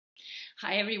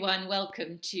Hi everyone,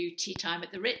 welcome to Tea Time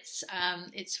at the Ritz.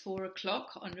 It's 4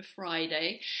 o'clock on a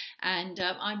Friday and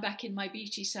I'm back in my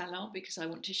beauty salon because I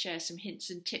want to share some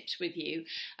hints and tips with you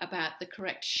about the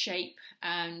correct shape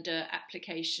and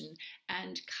application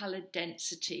and colour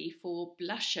density for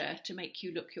blusher to make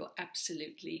you look your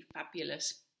absolutely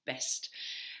fabulous best.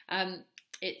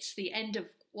 It's the end of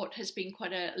what has been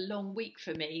quite a long week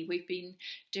for me. We've been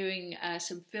doing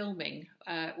some filming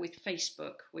with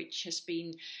Facebook, which has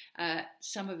been,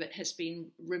 some of it has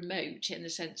been remote in the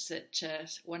sense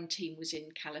that one team was in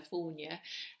California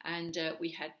and we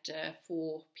had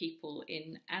 4 people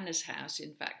in Anna's house,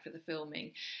 in fact, for the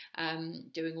filming,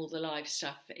 doing all the live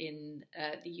stuff in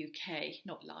the UK.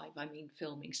 Not live, I mean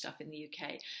filming stuff in the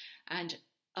UK. And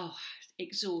oh,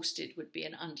 exhausted would be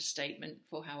an understatement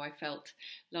for how I felt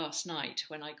last night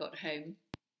when I got home.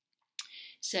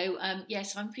 So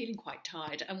yes, I'm feeling quite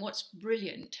tired. And what's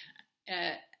brilliant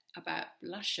about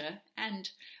blusher and,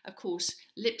 of course,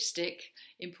 lipstick,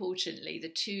 importantly, the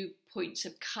 2 points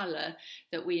of colour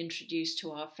that we introduce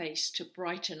to our face to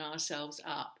brighten ourselves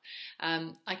up,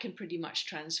 I can pretty much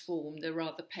transform the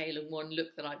rather pale and wan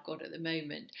look that I've got at the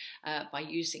moment by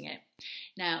using it.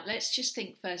 Now, let's just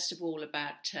think first of all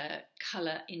about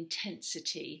colour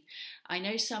intensity. I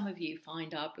know some of you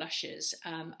find our blushes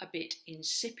a bit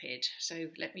insipid, so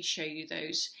let me show you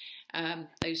those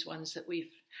ones that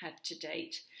we've had to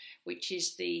date, which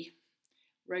is the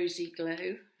Rosy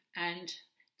Glow and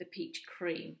the Peach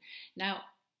Cream. Now,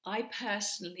 I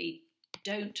personally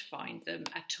don't find them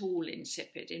at all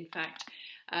insipid. In fact,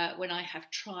 when I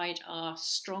have tried our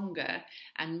stronger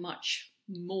and much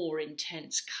more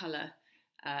intense colour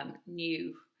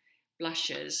new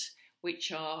blushers,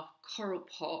 which are Coral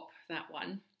Pop, that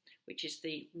one, which is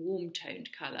the warm toned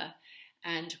colour,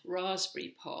 and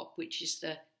Raspberry Pop, which is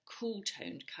the cool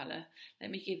toned colour.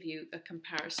 Let me give you a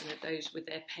comparison of those with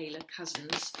their paler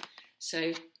cousins.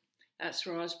 So that's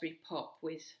Raspberry Pop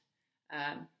with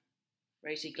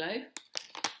Rosy Glow,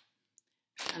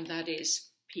 and that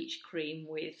is Peach Cream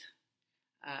with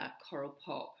Coral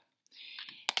Pop.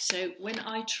 So when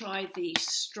I try the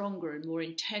stronger and more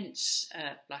intense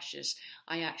blushes,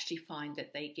 I actually find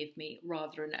that they give me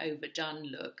rather an overdone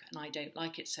look, and I don't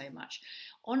like it so much.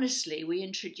 Honestly, we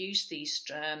introduced these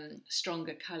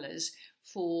stronger colours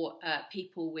for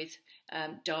people with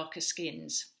darker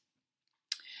skins.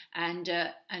 And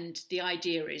the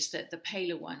idea is that the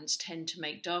paler ones tend to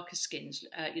make darker skins,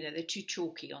 they're too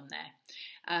chalky on there.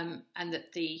 And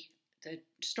that the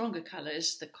stronger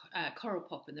colours, the Coral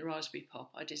Pop and the Raspberry Pop,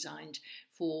 are designed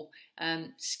for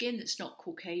skin that's not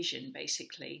Caucasian,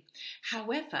 basically.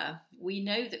 However, we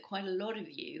know that quite a lot of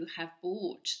you have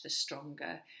bought the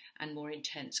stronger and more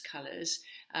intense colours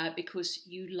because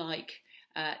you like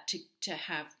to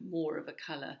have more of a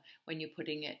colour when you're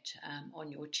putting it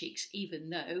on your cheeks, even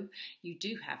though you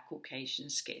do have Caucasian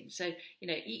skin. So,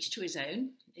 each to his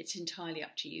own. It's entirely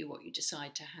up to you what you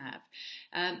decide to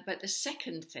have. But the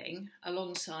second thing,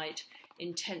 alongside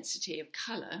intensity of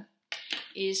colour,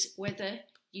 is whether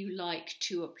you like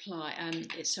to apply,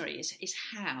 is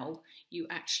how you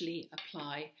actually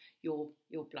apply your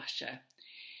blusher.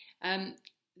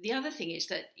 The other thing is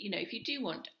that, if you do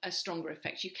want a stronger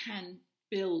effect, you can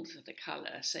build the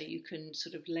colour, so you can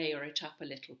sort of layer it up a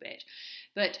little bit.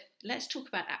 But let's talk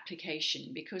about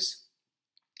application, because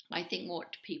I think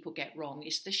what people get wrong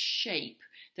is the shape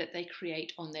that they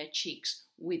create on their cheeks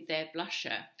with their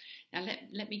blusher. Now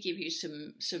let me give you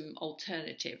some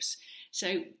alternatives.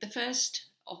 So the first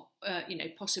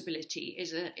possibility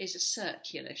is a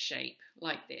circular shape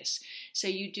like this. So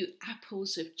you do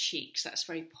apples of cheeks. That's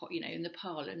very in the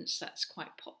parlance, that's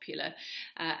quite popular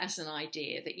as an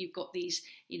idea, that you've got these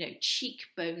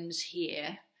cheekbones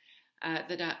here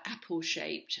that are apple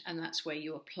shaped, and that's where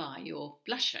you apply your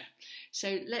blusher.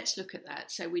 So let's look at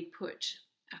that. So we'd put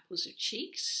apples of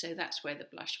cheeks, so that's where the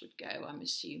blush would go, I'm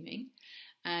assuming.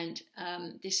 And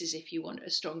this is if you want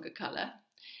a stronger colour.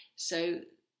 So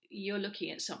you're looking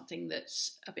at something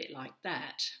that's a bit like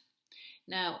that.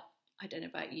 Now, I don't know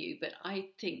about you, but I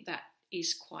think that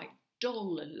is quite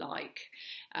doll-like.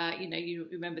 You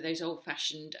remember those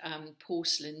old-fashioned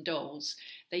porcelain dolls?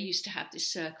 They used to have this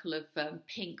circle of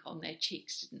pink on their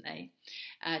cheeks, didn't they?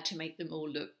 To make them all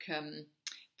look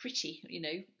pretty,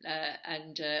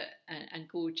 and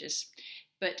gorgeous.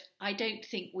 But I don't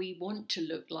think we want to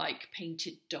look like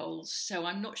painted dolls, so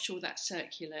I'm not sure that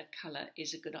circular colour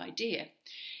is a good idea.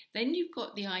 Then you've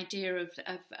got the idea of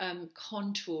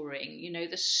contouring,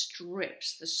 the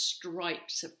strips, the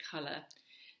stripes of colour.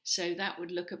 So that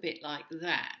would look a bit like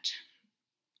that.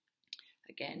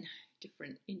 Again,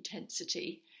 different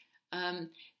intensity.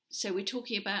 So we're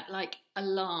talking about like a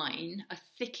line, a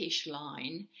thickish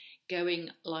line going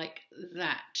like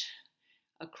that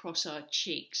across our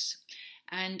cheeks.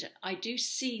 And I do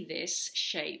see this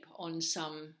shape on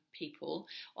some people.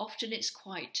 Often it's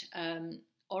quite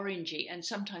orangey and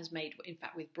sometimes made, in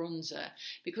fact, with bronzer,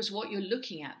 because what you're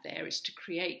looking at there is to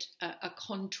create a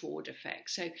contoured effect.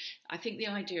 So I think the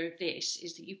idea of this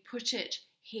is that you put it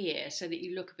here so that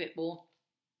you look a bit more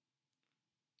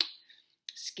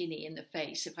skinny in the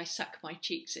face. If I suck my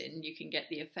cheeks in, you can get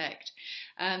the effect.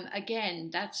 Again,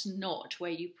 that's not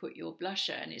where you put your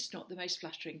blusher, and it's not the most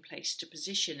flattering place to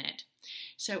position it.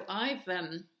 So I've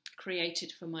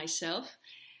created for myself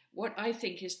what I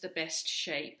think is the best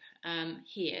shape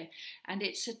here, and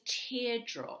it's a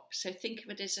teardrop. So think of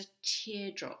it as a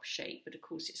teardrop shape, but of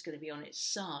course it's going to be on its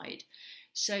side.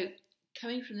 So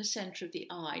coming from the centre of the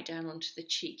eye down onto the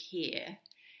cheek here,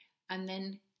 and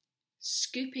then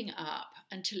scooping up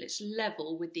until it's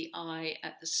level with the eye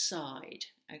at the side,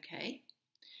 okay?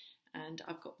 And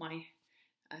I've got my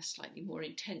slightly more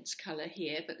intense colour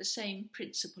here, but the same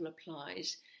principle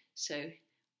applies. So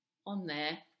on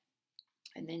there,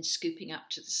 and then scooping up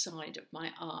to the side of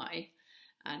my eye.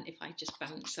 And if I just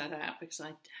balance that out, because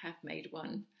I have made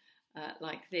one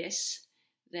like this,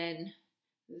 then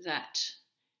that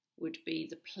would be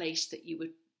the place that you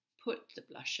would put the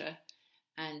blusher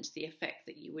and the effect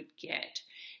that you would get.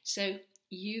 So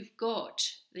you've got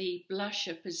the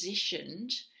blusher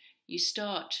positioned. You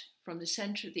start from the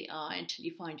centre of the eye until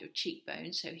you find your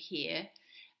cheekbone, so here,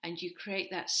 and you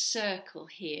create that circle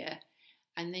here,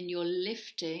 and then you're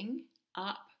lifting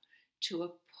up to a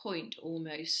point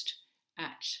almost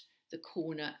at the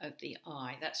corner of the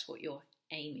eye. That's what you're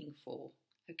aiming for,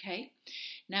 okay?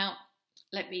 Now,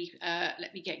 let me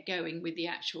get going with the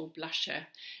actual blusher.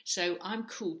 So I'm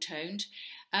cool toned.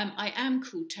 I am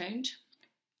cool toned,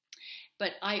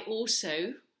 but I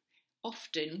also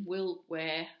often will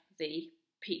wear the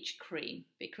peach cream,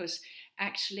 because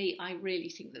actually I really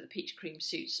think that the peach cream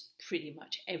suits pretty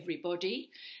much everybody.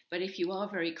 But if you are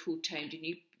very cool toned and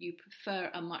you prefer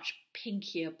a much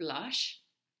pinkier blush,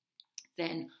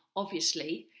 then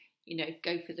obviously, you know,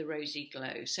 go for the Rosy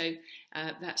Glow. So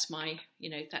that's my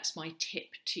tip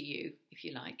to you, if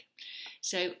you like.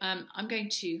 So I'm going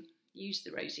to use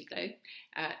the Rosy Glow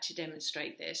to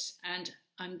demonstrate this, and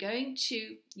I'm going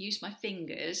to use my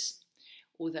fingers,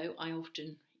 although I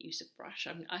often use a brush.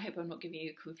 I hope I'm not giving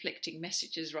you conflicting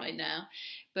messages right now,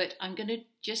 but I'm going to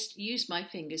just use my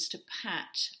fingers to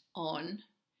pat on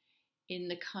in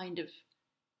the kind of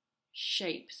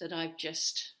shape that I've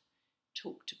just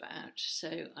talked about.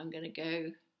 So I'm going to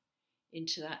go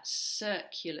into that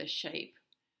circular shape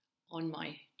on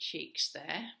my cheeks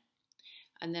there,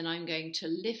 and then I'm going to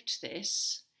lift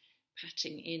this,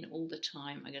 patting in all the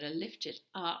time. I'm going to lift it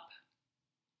up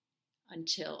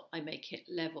until I make it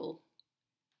level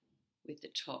with the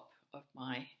top of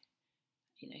my,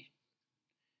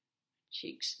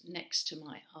 cheeks next to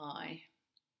my eye.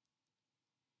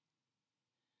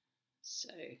 So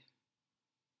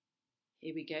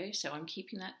here we go. So I'm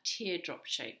keeping that teardrop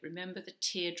shape. Remember the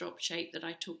teardrop shape that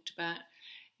I talked about?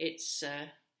 It's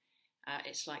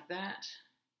like that.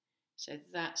 So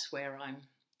that's where I'm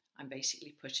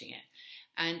basically putting it.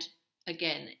 And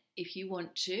again, if you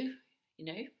want to,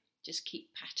 just keep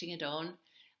patting it on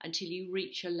until you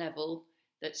reach a level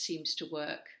that seems to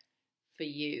work for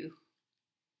you.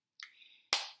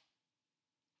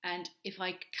 And if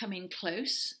I come in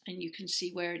close and you can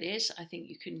see where it is, I think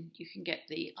you can get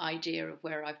the idea of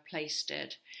where I've placed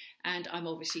it. And I'm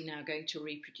obviously now going to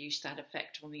reproduce that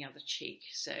effect on the other cheek.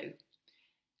 So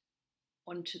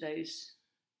onto those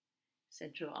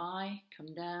central eye,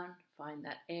 come down, find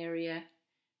that area,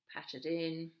 pat it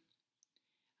in,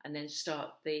 and then start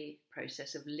the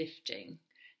process of lifting.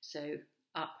 So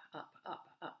up, up, up,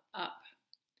 up, up,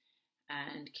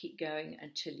 and keep going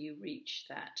until you reach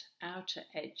that outer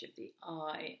edge of the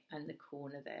eye and the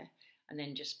corner there, and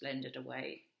then just blend it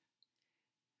away.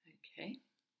 Okay,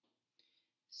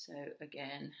 so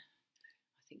again,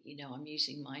 I think I'm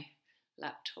using my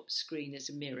laptop screen as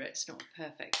a mirror. It's not a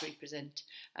perfect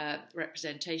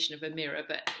representation of a mirror,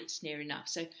 but it's near enough.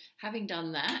 So having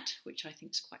done that, which I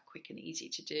think is quite quick and easy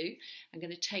to do, I'm going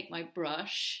to take my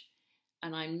brush,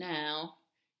 and I'm now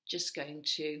just going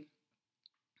to,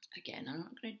 again, I'm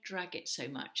not going to drag it so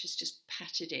much, it's just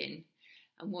pat it in.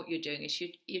 And what you're doing is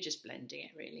you're just blending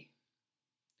it, really.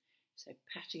 So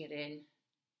patting it in,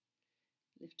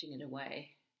 lifting it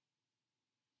away,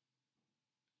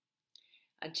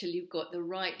 until you've got the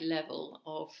right level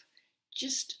of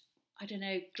just,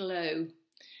 glow.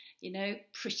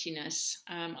 prettiness.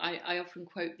 I often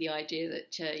quote the idea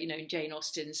that, in Jane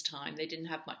Austen's time, they didn't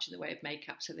have much in the way of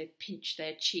makeup, so they pinched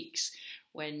their cheeks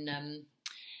when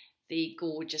the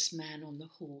gorgeous man on the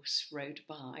horse rode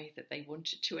by that they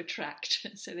wanted to attract.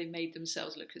 So they made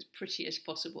themselves look as pretty as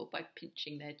possible by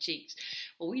pinching their cheeks.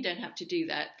 Well, we don't have to do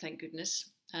that, thank goodness.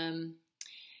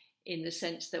 In the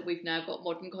sense that we've now got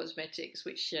modern cosmetics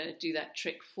which do that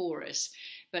trick for us.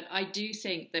 But I do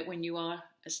think that when you are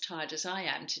as tired as I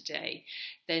am today,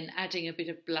 then adding a bit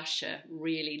of blusher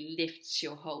really lifts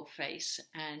your whole face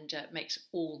and makes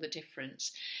all the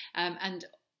difference. And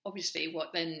obviously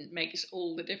what then makes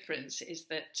all the difference is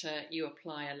that you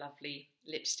apply a lovely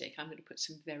lipstick. I'm going to put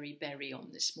some Very Berry on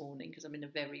this morning because I'm in a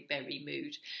very berry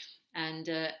mood. And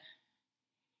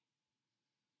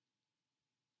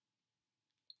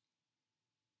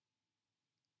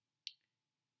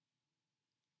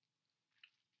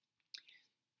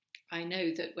I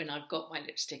know that when I've got my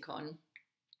lipstick on,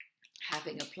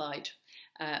 having applied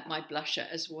my blusher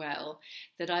as well,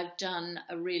 that I've done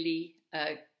a really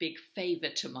big favour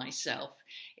to myself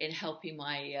in helping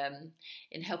my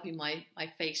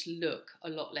face look a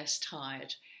lot less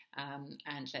tired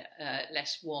and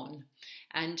less wan.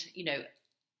 And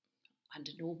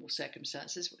under normal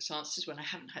circumstances when I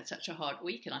haven't had such a hard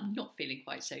week and I'm not feeling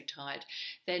quite so tired,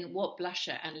 then what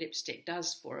blusher and lipstick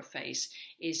does for a face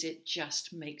is it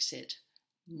just makes it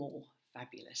more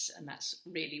fabulous, and that's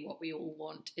really what we all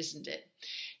want, isn't it?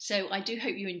 So I do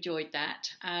hope you enjoyed that.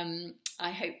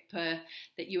 I hope that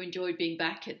you enjoyed being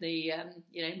back at the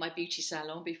my beauty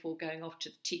salon before going off to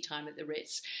the tea time at the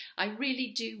Ritz. I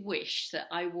really do wish that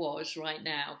I was right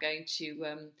now going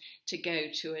to go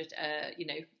to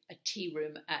a tea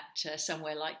room at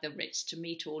somewhere like the Ritz to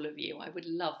meet all of you. I would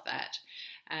love that,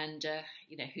 and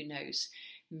who knows,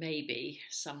 maybe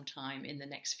sometime in the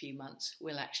next few months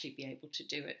we'll actually be able to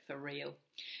do it for real.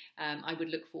 I would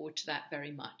look forward to that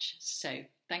very much. So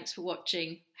thanks for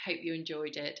watching, hope you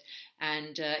enjoyed it,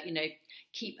 and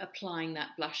keep applying that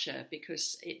blusher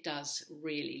because it does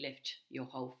really lift your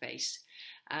whole face.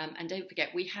 And don't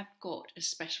forget, we have got a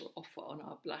special offer on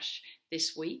our blush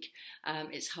this week.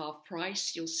 It's half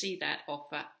price. You'll see that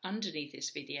offer underneath this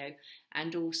video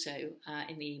and also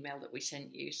in the email that we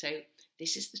sent you. So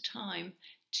this is the time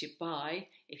to buy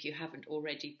if you haven't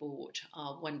already bought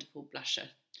our wonderful blusher.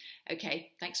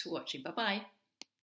 Okay, thanks for watching. Bye-bye.